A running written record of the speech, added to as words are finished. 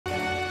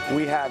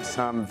We have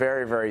some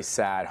very, very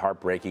sad,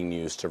 heartbreaking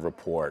news to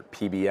report.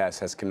 PBS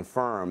has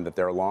confirmed that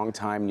their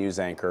longtime news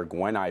anchor,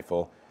 Gwen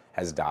Ifill,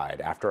 has died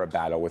after a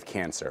battle with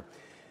cancer.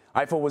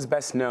 Ifill was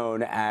best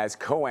known as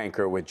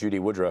co-anchor with Judy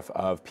Woodruff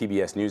of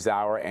PBS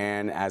NewsHour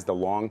and as the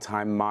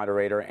longtime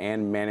moderator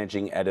and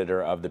managing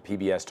editor of the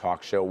PBS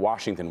talk show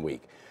Washington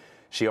Week.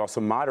 She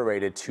also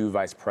moderated two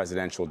vice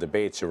presidential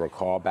debates, you'll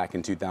recall, back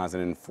in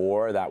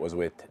 2004. That was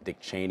with Dick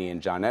Cheney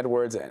and John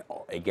Edwards. And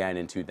again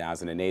in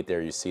 2008,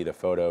 there you see the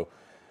photo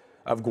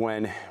of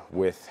Gwen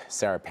with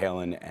Sarah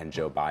Palin and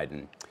Joe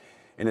Biden.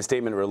 In a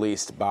statement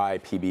released by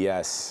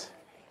PBS,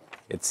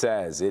 it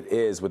says, "It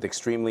is with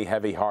extremely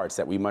heavy hearts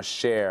that we must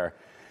share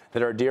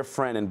that our dear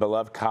friend and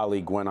beloved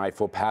colleague Gwen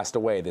Ifill passed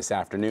away this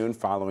afternoon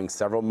following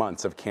several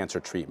months of cancer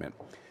treatment.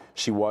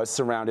 She was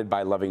surrounded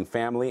by loving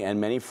family and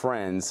many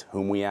friends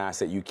whom we ask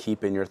that you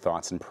keep in your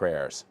thoughts and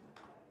prayers."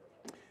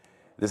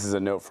 This is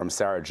a note from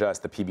Sarah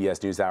Just, the PBS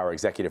NewsHour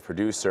executive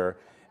producer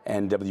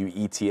and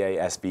WETA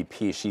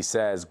SVP. She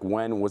says,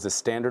 "Gwen was a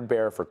standard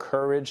bearer for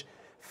courage,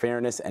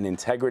 fairness, and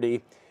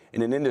integrity.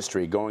 In an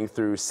industry going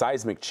through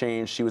seismic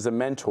change, she was a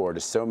mentor to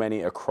so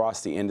many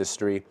across the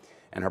industry,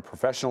 and her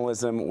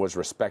professionalism was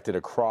respected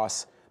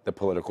across the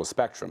political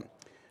spectrum.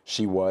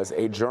 She was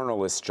a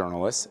journalist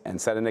and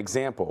set an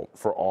example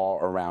for all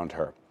around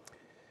her.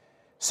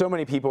 So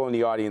many people in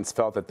the audience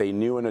felt that they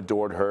knew and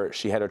adored her.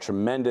 She had a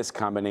tremendous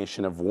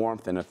combination of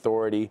warmth and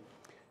authority.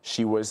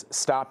 She was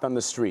stopped on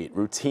the street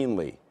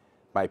routinely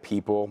by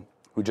people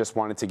who just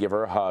wanted to give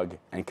her a hug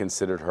and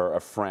considered her a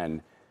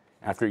friend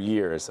after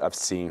years of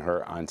seeing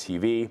her on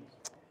TV.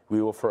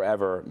 We will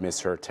forever miss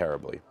her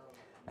terribly."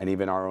 And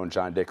even our own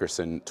John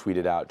Dickerson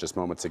tweeted out just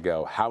moments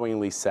ago,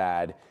 "Howlingly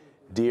sad,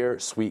 dear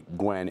sweet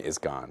Gwen is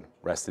gone.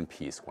 Rest in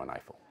peace, Gwen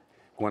Ifill."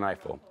 Gwen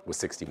Ifill was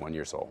 61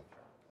 years old.